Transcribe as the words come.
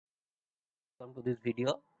welcome to this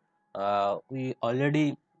video. We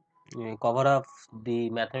already cover up the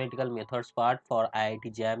mathematical methods part for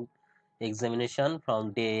IIT JAM examination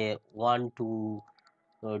from day 1 to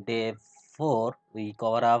day 4. We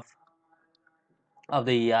cover up of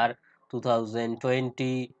the year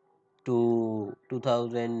 2020 to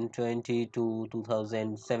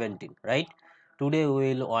 2017, right? Today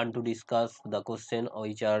we will want to discuss the question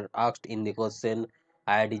which are asked in the question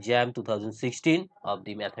IIT JAM 2016 of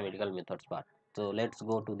the mathematical methods part. So let's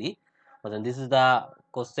go to the question. This is the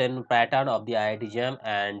question pattern of the IIT JAM,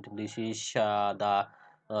 and this is the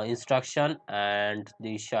instruction, and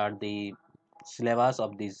these are the syllabus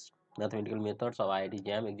of these mathematical methods of IIT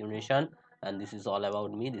JAM examination. And this is all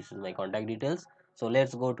about me. This is my contact details. So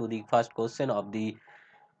let's go to the first question of the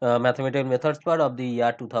mathematical methods part of the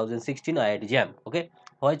year 2016 IIT JAM. Okay,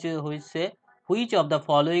 which of the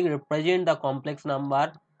following represent the complex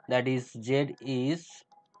number, that is z is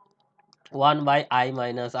 1 by I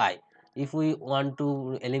minus I. If we want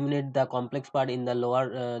to eliminate the complex part in the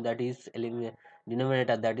lower that is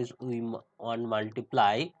denominator, that is we want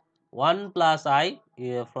multiply 1 plus I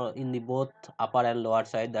in the both upper and lower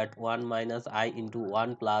side, that 1 minus I into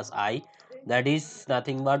 1 plus I, that is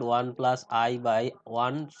nothing but 1 plus I by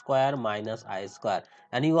 1 square minus I square.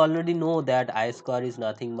 And you already know that I square is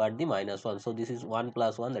nothing but the minus 1. So this is 1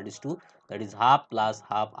 plus 1, that is 2, that is half plus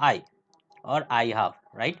half I, or I half,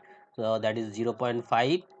 right? So that is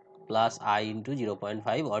 0.5 plus I into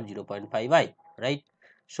 0.5 or 0.5I, right?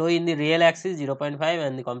 So in the real axis 0.5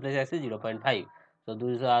 and the complex axis 0.5. So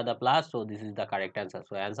these are the plus. So this is the correct answer.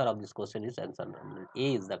 So answer of this question is answer number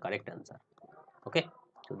A is the correct answer. Okay.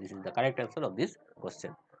 So this is the correct answer of this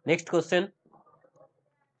question. Next question.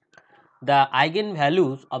 The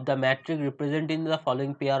eigenvalues of the matrix representing the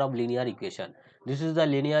following pair of linear equation. This is the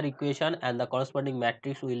linear equation, and the corresponding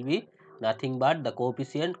matrix will be nothing but the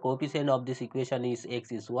coefficient. Coefficient of this equation is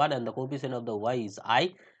x is 1, and the coefficient of the y is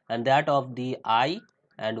I, and that of the I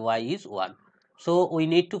and y is 1. So we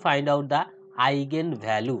need to find out the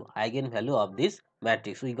eigenvalue of this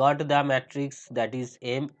matrix. We got the matrix, that is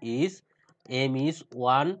m is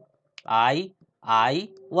 1 I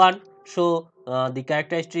 1. So the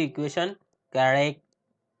characteristic equation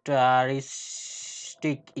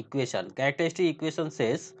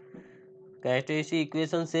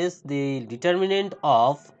says the determinant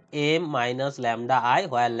of m minus lambda I,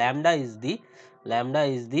 where lambda is the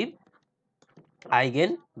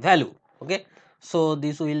eigenvalue. Okay, so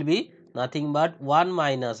this will be nothing but 1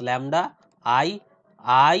 minus lambda I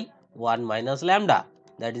 1 minus lambda,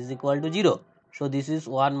 that is equal to 0. So this is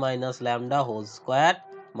 1 minus lambda whole square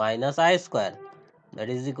minus I square, that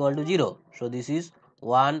is equal to 0. So this is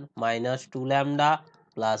 1 minus 2 lambda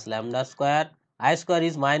plus lambda square. I square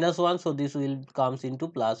is minus 1, so this will comes into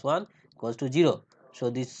plus 1 equals to 0. So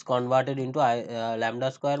this is converted into lambda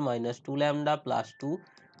square minus 2 lambda plus 2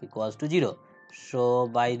 equals to 0. So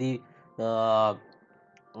by the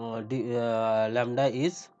lambda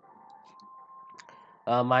is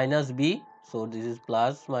minus b, so this is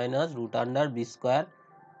plus minus root under b square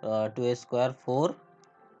 2a square 4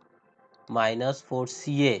 minus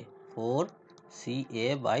 4ca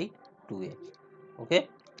by 2a. Okay,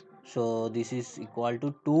 so this is equal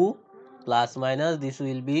to 2 plus minus, this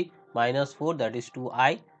will be minus 4, that is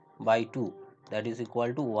 2I by 2, that is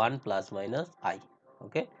equal to 1 plus minus I.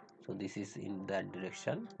 Okay, so this is in that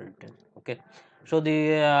direction written. Okay, so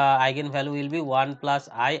the eigenvalue will be 1 plus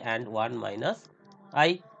I and 1 minus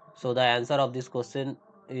I. So the answer of this question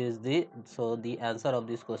is the 1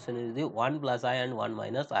 plus I and 1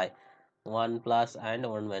 minus I. 1 plus and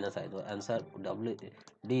 1 minus I. So answer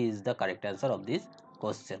D is the correct answer of this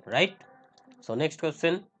question, right? So next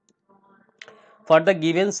question. For the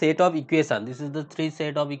given set of equation, this is the three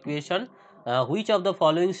set of equation, which of the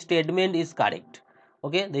following statement is correct?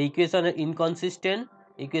 Okay, the equation are inconsistent,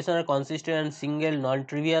 equation are consistent and single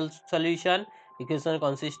non-trivial solution, equation are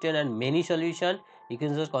consistent and many solution,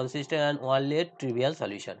 equations are consistent and only trivial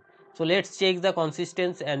solution. So let's check the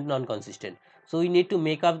consistency and non-consistent. So we need to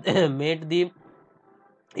make up made the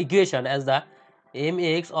equation as the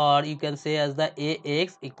mx, or you can say as the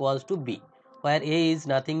ax equals to b, where a is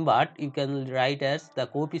nothing but you can write as the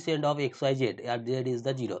coefficient of xyz, and z is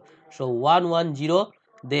the 0. So 1 1 0,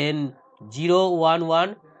 then 0 1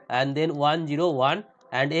 1, and then 1 0 1,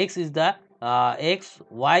 and x is the x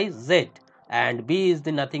y z, and b is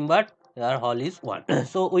the nothing but our whole is 1.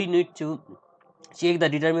 So we need to check the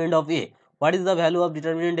determinant of a. What is the value of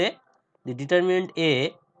determinant a? The determinant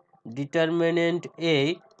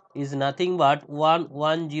a is nothing but 1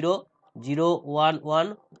 1 0 0 1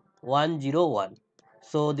 1 1 0 1.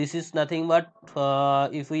 So this is nothing but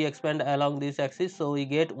if we expand along this axis, so we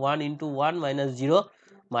get 1 into 1 minus 0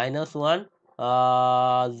 minus 1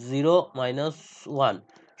 0 minus 1.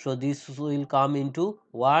 So this will come into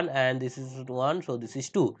 1 and this is 1, so this is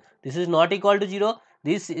 2. This is not equal to 0.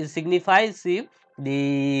 This signifies if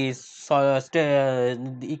the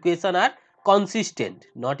equation are consistent,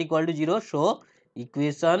 not equal to 0. So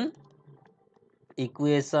equations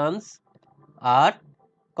are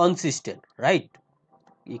consistent, right?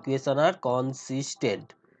 Equation are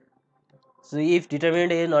consistent. So if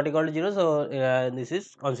determinant A is not equal to 0, so this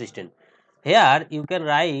is consistent. Here you can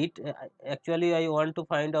write, actually I want to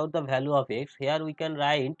find out the value of x. Here we can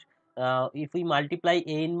write, if we multiply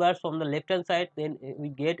A inverse from the left hand side, then we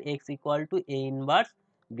get x equal to A inverse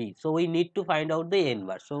B. So we need to find out the A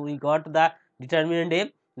inverse. So we got the determinant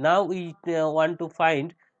A. Now we want to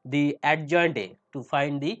find the adjoint A to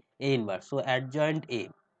find the A inverse. So adjoint A,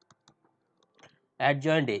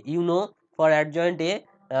 you know, for adjoint A,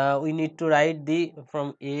 we need to write the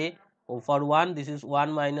from A. For 1, this is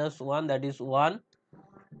 1 minus 1, that is 1.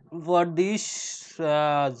 For this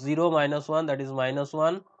 0 minus 1, that is minus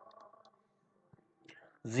 1.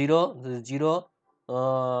 0, this is 0.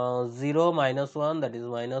 0 minus 1, that is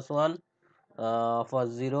minus 1. For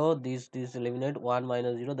 0, this eliminate 1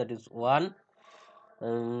 minus 0, that is 1.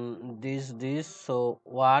 This, so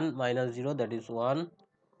 1 minus 0, that is 1.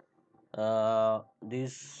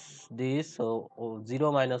 This, so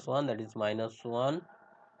 0 minus 1, that is minus 1.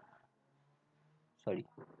 Sorry,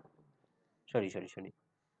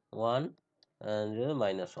 1 and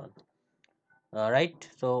minus 1. Right,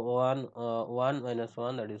 so 1 minus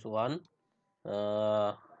 1, that is 1.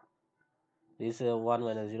 This 1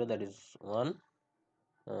 minus 0, that is 1.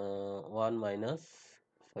 1 minus,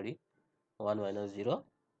 sorry, 1 minus 0,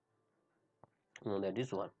 that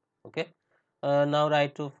is 1. Okay. Now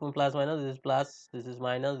write to plus minus. This is plus, this is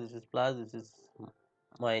minus, this is plus, this is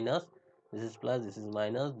minus, this is plus, this is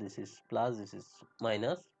minus, this is plus, this is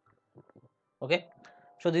minus. Okay.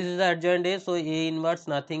 So this is the adjoint A. So A inverse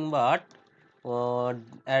nothing but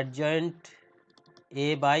adjoint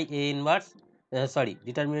A by A inverse. Sorry,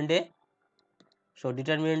 determinant A. So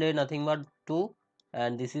determinant A nothing but 2,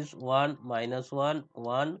 and this is 1 minus 1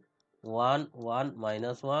 1 1 1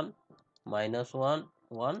 minus 1 minus 1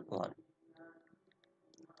 1 1.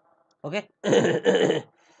 Okay.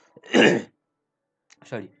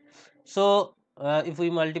 Sorry. So if we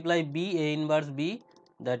multiply B, A inverse B,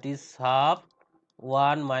 that is half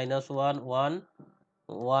 1 minus 1 1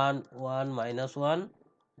 1 1 minus 1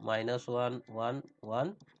 minus 1 1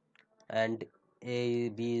 1, and A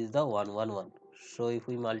B is the 1 1 1. So if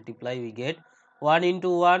we multiply, we get 1 into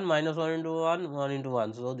 1 minus 1 into 1 1 into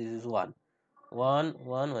 1. So this is 1 1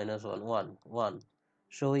 1 minus 1 1 1.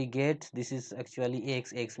 So we get, this is actually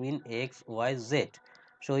x mean x y z.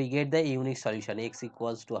 So we get the unique solution, x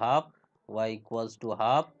equals to half, y equals to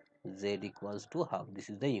half, z equals to half. This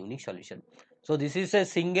is the unique solution. So this is a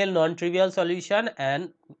single non-trivial solution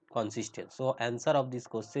and consistent. So answer of this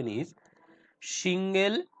question is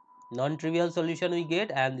single non-trivial solution we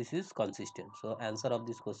get, and this is consistent. So answer of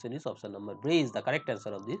this question is option number B is the correct answer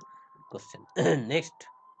of this question.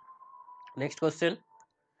 Next question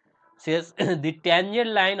says the tangent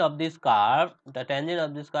line of this curve, the tangent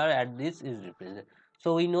of this curve at this is represented.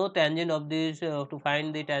 So we know tangent of this, to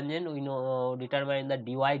find the tangent we know determine the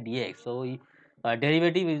dy dx. So we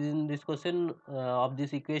derivative is in this question of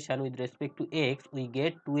this equation with respect to x, we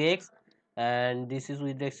get 2x, and this is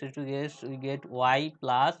with respect to x, we get y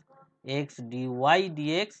plus x dy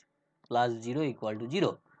dx plus 0 equal to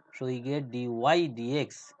 0. So we get dy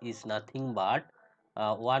dx is nothing but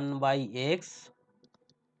 1 by x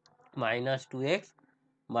minus 2x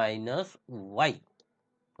minus y.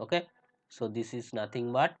 Okay, so this is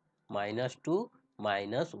nothing but minus 2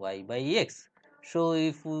 minus y by x. So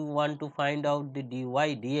if we want to find out the dy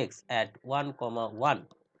dx at 1 comma 1,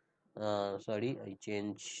 sorry, I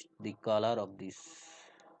change the color of this,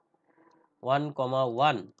 1 comma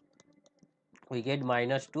 1, we get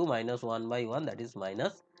minus 2 minus 1 by 1, that is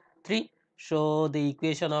minus 3. So the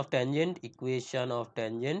equation of tangent is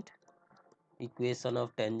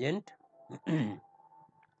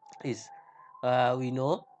we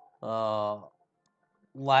know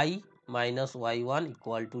y minus y1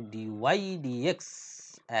 equal to dy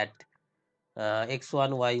dx at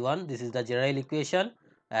x1 y1. This is the general equation,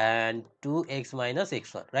 and 2x minus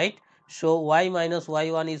x1, right? So y minus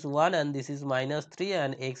y1 is 1, and this is minus 3,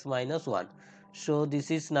 and x minus 1. So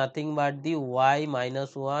this is nothing but the y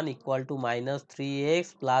minus 1 equal to minus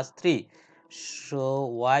 3x plus 3. So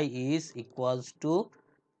y is equals to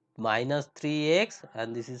minus 3x,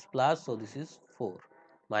 and this is plus, so this is 4.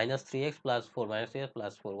 minus 3x plus 4, minus 3x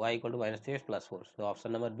plus 4, y equal to minus 3x plus 4. So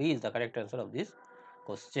option number B is the correct answer of this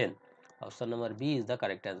question. Option number B is the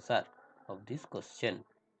correct answer of this question.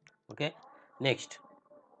 Okay, next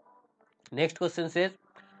question says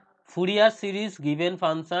Fourier series given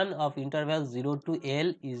function of interval 0 to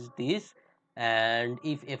L is this, and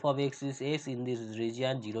if f of x is x in this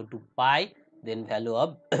region 0 to pi, then value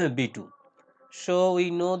of b2. So we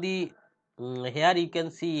know the here you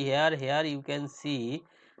can see here you can see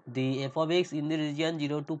the f of x in the region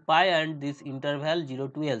 0 to pi and this interval 0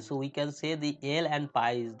 to L. So we can say the L and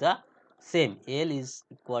pi is the same. L is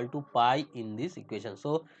equal to pi in this equation.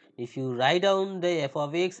 So if you write down the f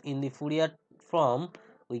of x in the Fourier form,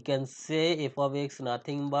 we can say f of x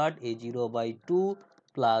nothing but a0 by 2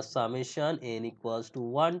 plus summation n equals to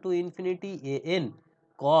 1 to infinity a n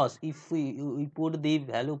cos. If we put the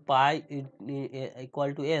value pi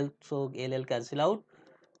equal to L, so L cancel out,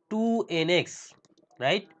 2 nx,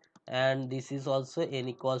 right? And this is also n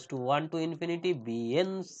equals to 1 to infinity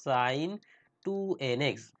bn sine 2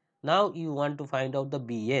 nx. Now you want to find out the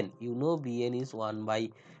bn. You know bn is 1 by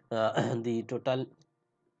the total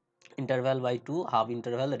interval by 2, half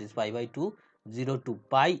interval, that is pi by 2, 0 to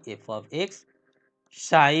pi f of x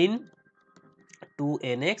sine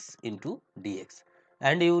 2nx into dx.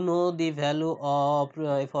 And you know the value of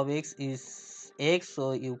f of x is x,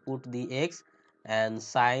 so you put the x and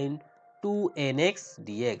sine 2nx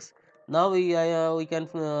dx. Now we can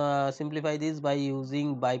simplify this by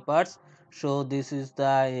using by parts. So this is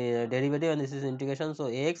the derivative and this is integration, so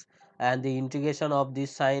x, and the integration of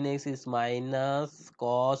this sine x is minus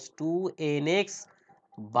cos 2nx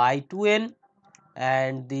by 2n,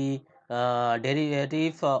 and the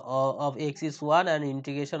derivative of x is 1 and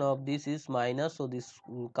integration of this is minus, so this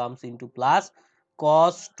comes into plus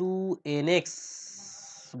cos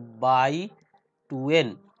 2nx by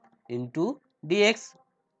 2n into dx.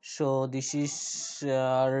 So this is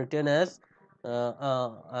written as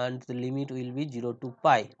and the limit will be 0 to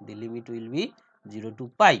pi, the limit will be 0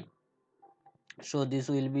 to pi. So this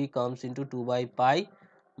will be comes into 2 by pi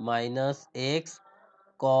minus x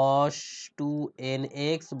cos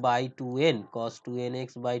 2nx by 2n, cos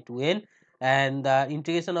 2nx by 2n, and the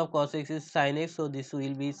integration of cos x is sin x, so this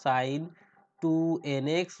will be sin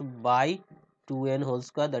 2nx by 2n whole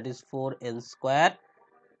square, that is 4n square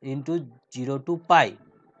into 0 to pi.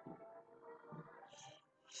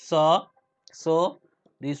 So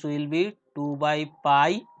this will be 2 by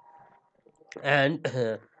pi, and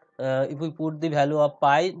if we put the value of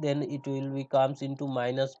pi, then it will becomes into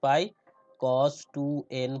minus pi cos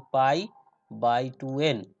 2n pi by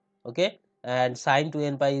 2n. Okay, and sin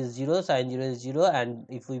 2n pi is 0, sin 0 is 0, and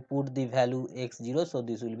if we put the value x 0, so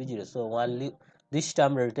this will be 0. So only this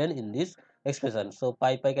term written in this expression. So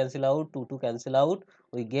pi cancel out, 2 cancel out,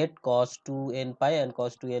 we get cos 2n pi, and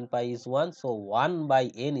cos 2n pi is 1, so 1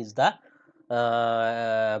 by n is the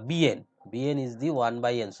bn. Bn is the 1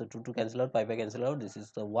 by n, so 2 cancel out, pi cancel out, this is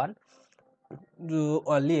the 1,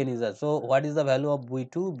 only n is that. So what is the value of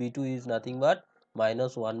b2? b2 is nothing but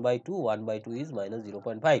minus 1 by 2, 1 by 2 is minus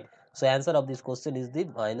 0.5. So answer of this question is the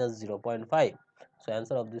minus 0.5. So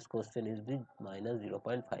answer of this question is the minus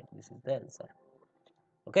 0.5. This is the answer.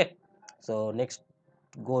 Okay, so next,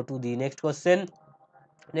 go to the next question.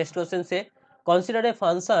 Next question say, consider a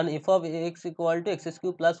function f of x equal to x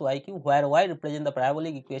cube plus y cube, where y represent the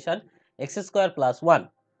parabolic equation x square plus 1,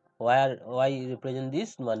 where y represent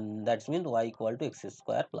this one, that means y equal to x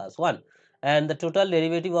square plus 1, and the total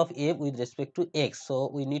derivative of f with respect to x.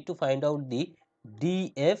 So we need to find out the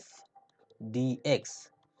df dx.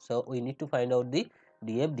 So we need to find out the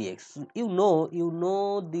df dx. You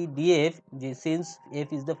know the df, since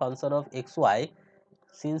f is the function of xy,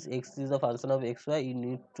 since x is the function of xy, you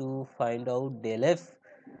need to find out del f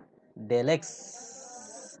del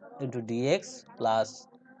x into dx plus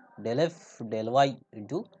del f del y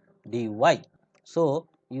into dy. So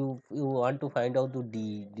you want to find out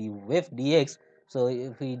the f dx. So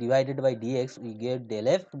if we divided by dx, we get del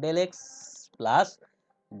f del x plus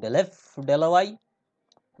del f del y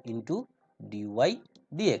into dy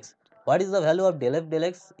dx. What is the value of del f del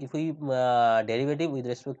x? If we derivative with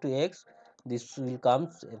respect to x, this will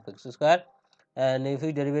comes fx square, and if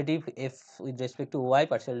we derivative f with respect to y,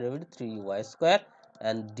 partial derivative 3y square,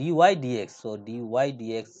 and dy dx. So dy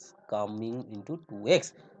dx coming into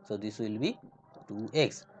 2x, so this will be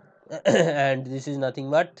 2x and this is nothing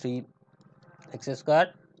but 3x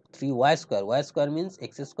square 3y square, y square means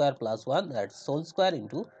x square plus 1, that's whole square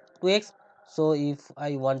into 2x. So if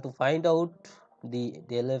I want to find out the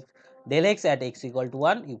del x at x equal to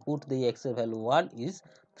 1, you put the x value 1 is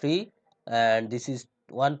 3, and this is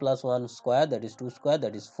 1 plus 1 square, that is 2 square,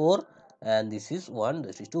 that is 4, and this is 1,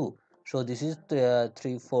 this is 2. So this is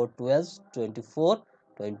 3, 4, 12, 24,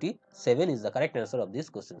 27 is the correct answer of this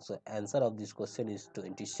question. So answer of this question is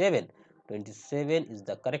 27. 27 is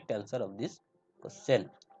the correct answer of this question,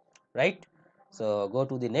 right? So go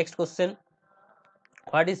to the next question.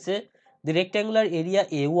 What is the rectangular area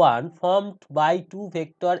A1 formed by two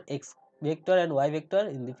vector x vector and y vector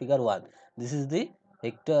in the figure 1. This is the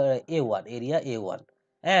vector A1, area A1,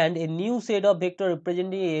 and a new set of vector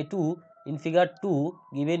representing A2 in figure 2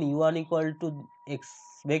 given u1 equal to x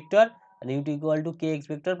vector and u2 equal to kx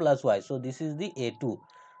vector plus y. So this is the A2.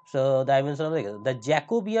 So dimension of the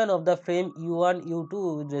Jacobian of the frame u1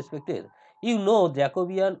 u2 with respect to, you know,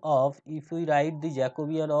 Jacobian of, if we write the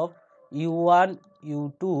Jacobian of u1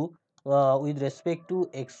 u2 with respect to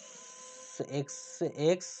x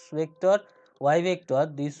vector y vector,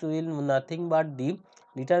 this will nothing but the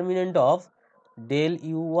determinant of del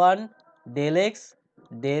u1 del x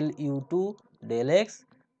del u2 del x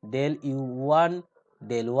del u1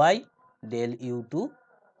 del y del u2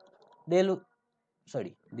 del,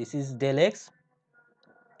 sorry, this is del x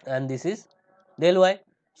and this is del y.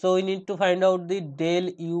 So we need to find out the del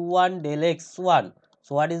u1 del x1.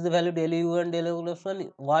 So what is the value del u1 del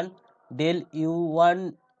x1? 1. Del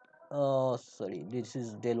u1, sorry, this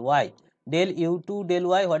is del y. Del u2 del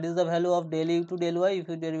y, what is the value of del u2 del y? If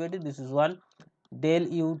you derivative, this is 1. Del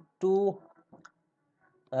u2,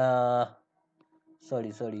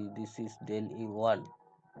 sorry, this is del u1.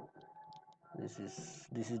 This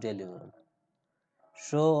is del u1.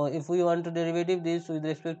 So if we want to derivative this with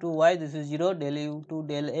respect to y, this is 0. Del u2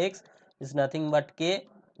 del x is nothing but k.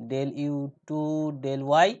 Del u2 del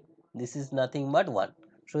y, this is nothing but 1.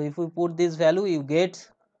 So if we put this value, you get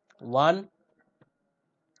 1,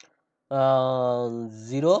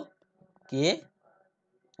 0, k,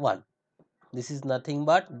 1. This is nothing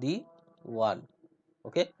but the 1.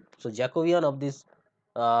 Okay. So Jacobian of this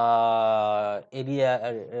area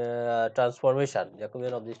transformation,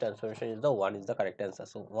 Jacobian of this transformation is the 1 is the correct answer.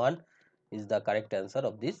 So 1 is the correct answer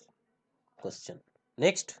of this question.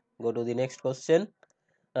 Next, go to the next question.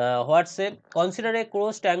 What's a, consider a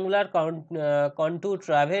crossed angular contour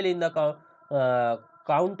travel in the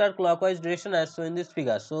counterclockwise direction as shown in this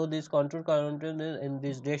figure. So this contour in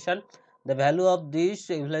this direction, the value of this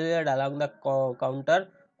evaluated along the counter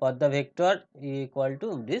for the vector equal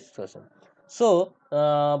to this person. So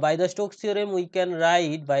by the Stokes theorem we can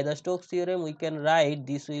write,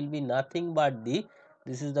 this will be nothing but the,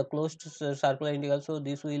 this is the closed circular integral, so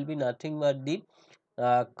this will be nothing but the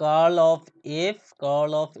curl of f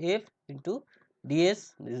into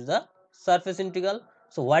ds. This is the surface integral.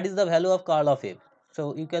 So what is the value of curl of f?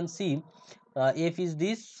 So you can see f is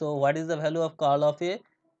this. So what is the value of curl of f?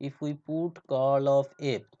 If we put curl of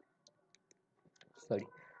f, sorry,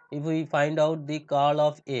 if we find out the curl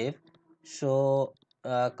of f, so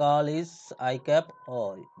curl is I cap,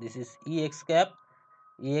 or this is ex cap,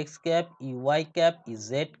 ey cap,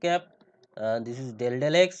 ez cap, this is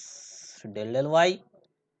del x, del y,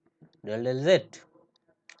 del z,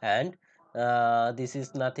 and this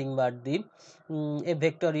is nothing but the a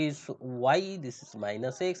vector is y, this is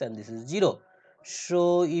minus x, and this is 0.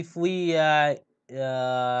 So if we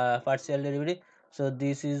partial derivative, so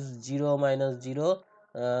this is 0 minus 0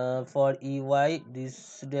 for ey,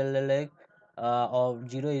 this del x of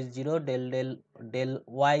 0 is 0, del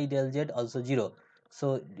y del z also 0.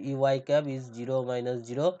 So ey cap is 0 minus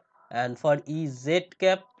 0, and for ez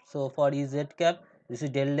cap, so for ez cap, this is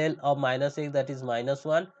del of minus x, that is minus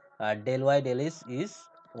 1, del y del is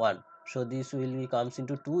 1. So this will be comes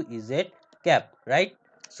into 2 z cap, right?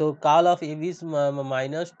 So curl of f is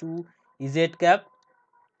minus 2 z cap,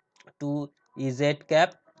 2 z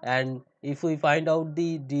cap, and if we find out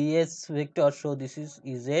the ds vector, so this is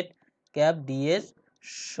z cap ds,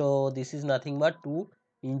 so this is nothing but 2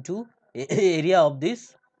 into area of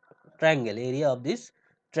this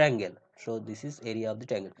triangle. So this is area of the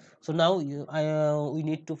triangle. So now we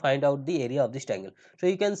need to find out the area of this triangle. So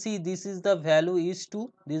you can see this is the value is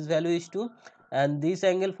 2, this value is 2, and this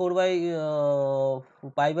angle 4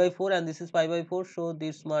 by pi by 4, and this is pi by 4, so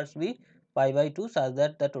this must be pi by 2, such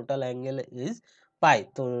that the total angle is pi.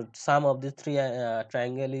 So sum of the three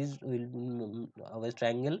triangle is our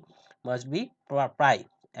triangle must be pi.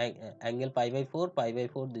 Angle pi by 4,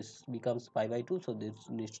 this becomes pi by 2, so this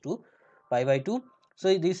needs to pi by 2.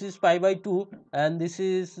 So this is pi by 2, and this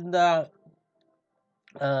is the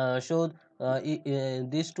so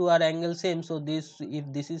these two are angle same, so this, if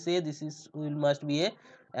this is a, this is will must be a,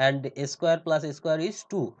 and a square plus a square is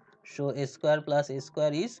 2, so a square plus a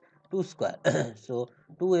square is 2 square. So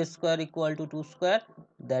 2 a square equal to 2 square,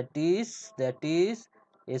 that is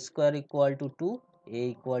a square equal to 2,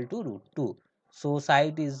 a equal to root 2. So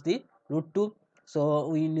side is the root 2. So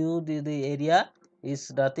we knew the area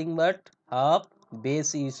is nothing but half,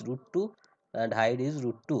 base is root 2 and height is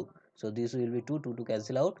root 2. So this will be 2, 2 to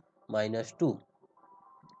cancel out, minus 2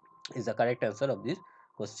 is the correct answer of this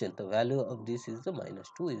question. The value of this is the minus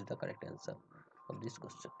 2 is the correct answer of this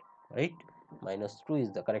question, right? Minus 2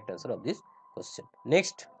 is the correct answer of this question.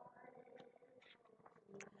 Next,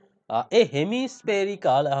 a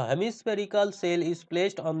hemispherical cell is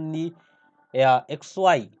placed on the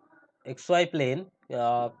xy plane,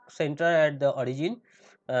 center at the origin,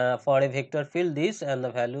 for a vector field. This and the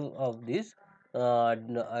value of this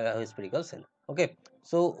hemispherical cell. Okay,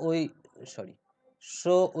 so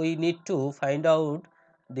we need to find out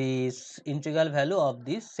this integral value of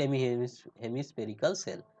this hemispherical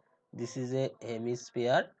cell. This is a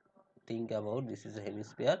hemisphere. Think about, this is a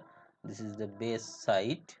hemisphere, this is the base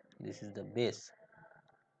side, this is the base,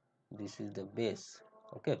 this is the base.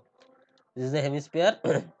 Okay, this is the hemisphere.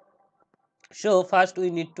 So first we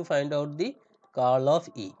need to find out the curl of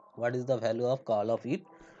E. What is the value of curl of E?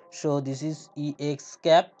 So this is Ex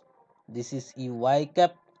cap, this is Ey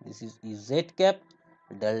cap, this is Ez cap,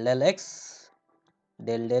 del x,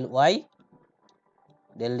 del y,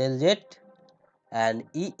 del z, and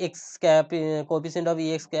Ex cap, coefficient of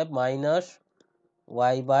Ex cap minus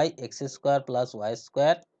y by x square plus y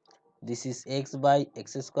square. This is x by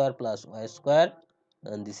x square plus y square,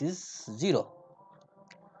 and this is 0.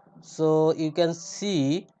 So you can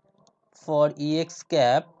see for Ex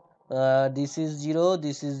cap, this is 0,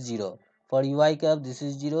 this is 0. For Ey cap, this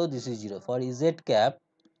is 0, this is 0. For Ez cap,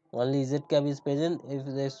 only Z cap is present. With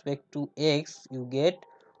respect to x, you get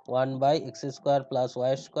 1 by x square plus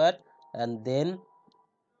y square, and then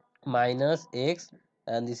minus x,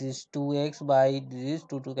 and this is 2x by this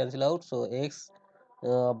 2 to cancel out. So x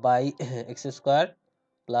by x square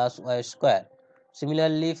plus y square.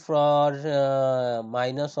 Similarly for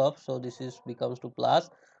minus of, so this is becomes to plus,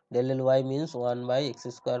 del y means 1 by x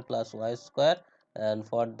square plus y square, and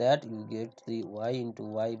for that you get the y into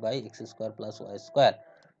y by x square plus y square.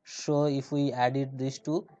 So if we added these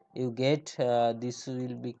two, you get this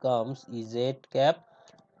will becomes z cap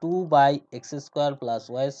 2 by x square plus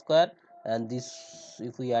y square, and this,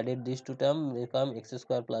 if we added these two term, become x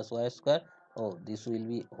square plus y square. Oh, this will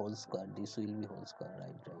be whole square, this will be whole square,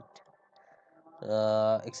 right,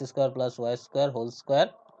 x square plus y square whole square.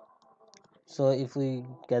 So if we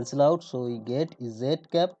cancel out, so we get z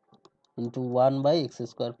cap into 1 by x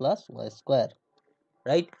square plus y square,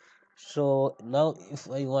 right? So now if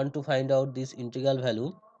I want to find out this integral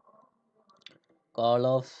value, curl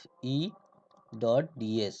of E dot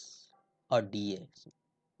ds or dA,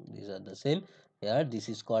 these are the same here, this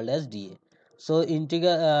is called as dA. So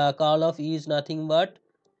integral curl of E is nothing but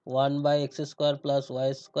 1 by x square plus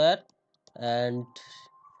y square, and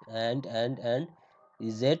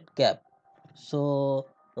z cap. So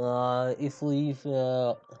if we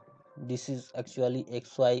this is actually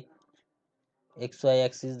xy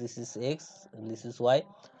axis, this is x and this is y.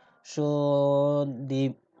 So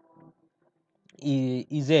the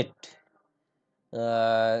z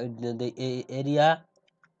the area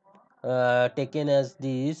taken as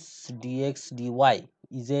this dx dy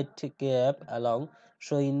z cap along,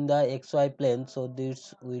 so in the xy plane, so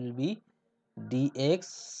this will be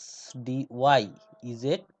dx dy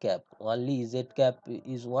z cap. Only z cap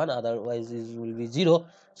is 1, otherwise it will be 0.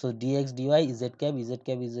 So dx dy z cap,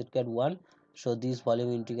 z cap 1. So this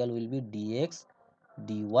volume integral will be dx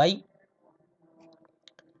dy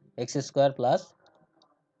x square plus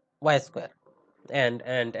y square, and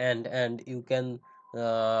you can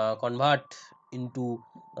convert into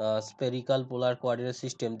spherical polar coordinate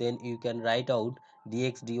system. Then you can write out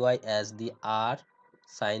dx dy as the r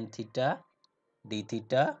sine theta d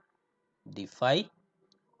theta d phi,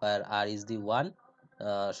 where r is the 1,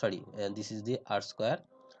 and this is the r square,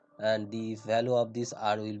 and the value of this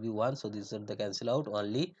r will be 1. So this is the cancel out,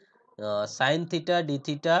 only sine theta d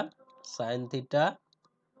theta, sine theta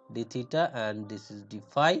d theta, and this is d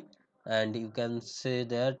phi, and you can say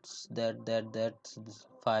that this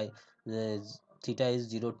phi, theta is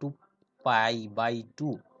 0 to pi by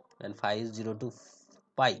 2 and phi is 0 to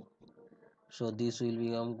pi. So this will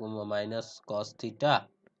become minus cos theta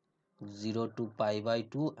 0 to pi by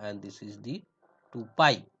 2, and this is the 2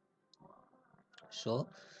 pi. So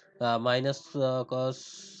minus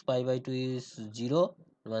cos pi by 2 is 0,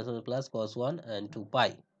 minus plus cos 1 and 2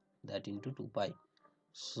 pi, that into 2 pi.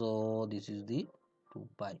 So this is the 2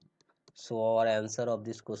 pi. So our answer of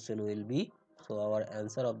this question will be, 2.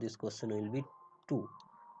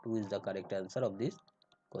 2 is the correct answer of this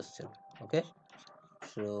question. Okay,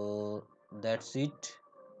 so that's it.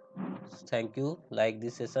 Thank you. Like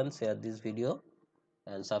this session, share this video,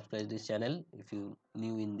 and subscribe this channel if you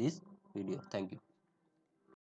new in this video. Thank you.